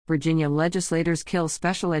Virginia legislators kill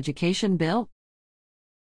special education bill.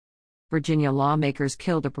 Virginia lawmakers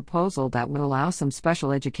killed a proposal that would allow some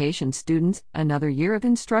special education students another year of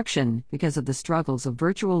instruction because of the struggles of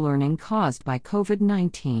virtual learning caused by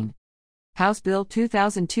COVID-19. House Bill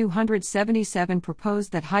 2277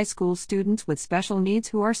 proposed that high school students with special needs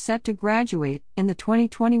who are set to graduate in the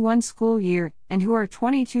 2021 school year and who are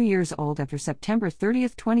 22 years old after September 30,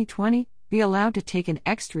 2020, be allowed to take an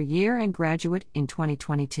extra year and graduate in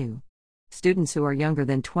 2022. Students who are younger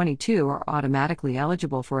than 22 are automatically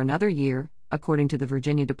eligible for another year, according to the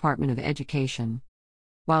Virginia Department of Education.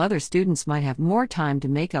 While other students might have more time to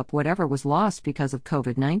make up whatever was lost because of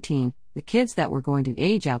COVID-19, the kids that were going to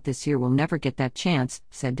age out this year will never get that chance,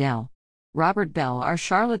 said Del. Robert Bell, R.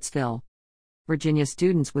 Charlottesville. Virginia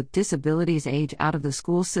students with disabilities age out of the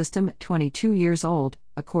school system at 22 years old,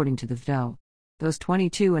 according to the VDOE. Those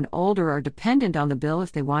 22 and older are dependent on the bill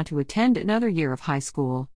if they want to attend another year of high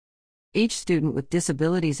school. Each student with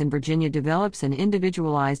disabilities in Virginia develops an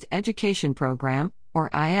individualized education program, or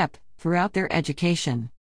IEP, throughout their education.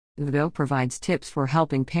 The VDOE provides tips for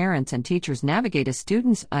helping parents and teachers navigate a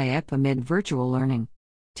student's IEP amid virtual learning.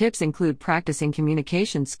 Tips include practicing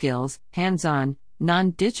communication skills, hands-on,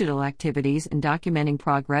 non-digital activities, and documenting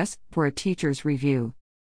progress for a teacher's review.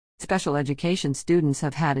 Special education students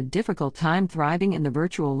have had a difficult time thriving in the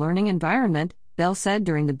virtual learning environment, Bell said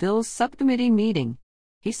during the bill's subcommittee meeting.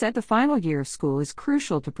 He said the final year of school is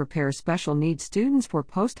crucial to prepare special needs students for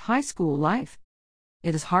post-high school life.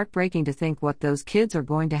 It is heartbreaking to think what those kids are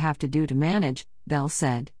going to have to do to manage, Bell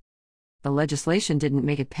said. The legislation didn't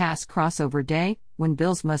make it past crossover day, when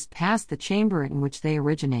bills must pass the chamber in which they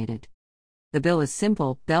originated. The bill is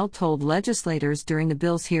simple, Bell told legislators during the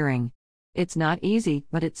bill's hearing. It's not easy,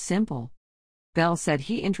 but it's simple. Bell said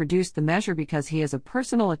he introduced the measure because he has a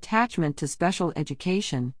personal attachment to special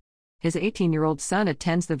education. His 18-year-old son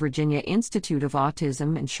attends the Virginia Institute of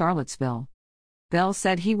Autism in Charlottesville. Bell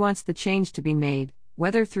said he wants the change to be made,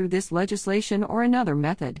 whether through this legislation or another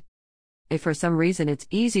method. If for some reason it's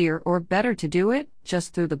easier or better to do it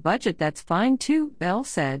just through the budget, that's fine too, Bell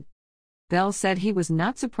said. Bell said he was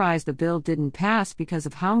not surprised the bill didn't pass because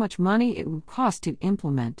of how much money it would cost to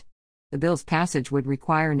implement. The bill's passage would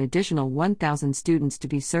require an additional 1,000 students to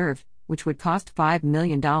be served, which would cost $5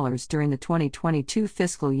 million during the 2022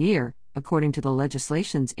 fiscal year, according to the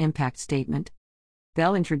legislation's impact statement.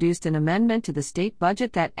 Bell introduced an amendment to the state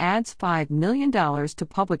budget that adds $5 million to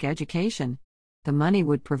public education. The money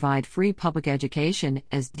would provide free public education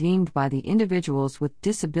as deemed by the Individuals with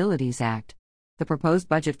Disabilities Act. The proposed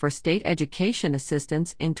budget for state education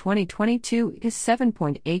assistance in 2022 is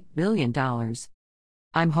 $7.8 billion.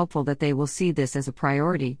 I'm hopeful that they will see this as a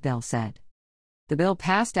priority, Bell said. The bill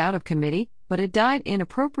passed out of committee, but it died in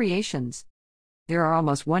appropriations. There are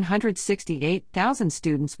almost 168,000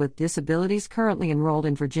 students with disabilities currently enrolled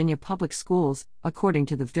in Virginia public schools, according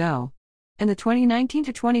to the VDOE. In the 2019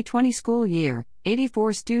 to 2020 school year,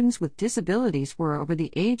 84 students with disabilities were over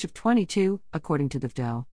the age of 22, according to the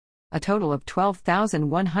VDOE. A total of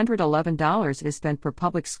 $12,111 is spent per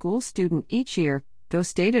public school student each year, VDOE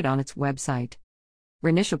stated on its website.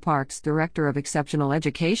 Renisha Parks, Director of Exceptional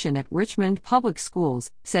Education at Richmond Public Schools,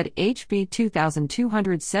 said HB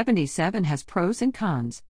 2277 has pros and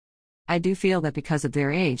cons. I do feel that because of their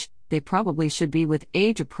age, they probably should be with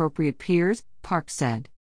age-appropriate peers, Parks said.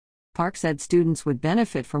 Parks said students would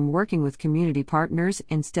benefit from working with community partners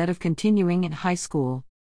instead of continuing in high school.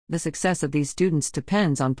 The success of these students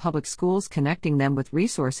depends on public schools connecting them with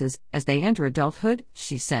resources as they enter adulthood,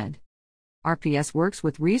 she said. RPS works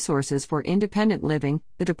with Resources for Independent Living,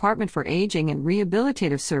 the Department for Aging and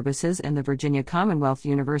Rehabilitative Services, and the Virginia Commonwealth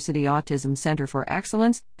University Autism Center for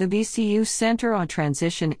Excellence, the VCU Center on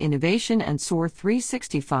Transition Innovation, and SOAR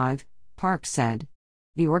 365, Parks said.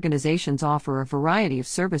 The organizations offer a variety of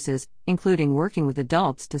services, including working with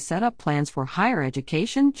adults to set up plans for higher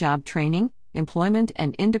education, job training, employment,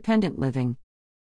 and independent living.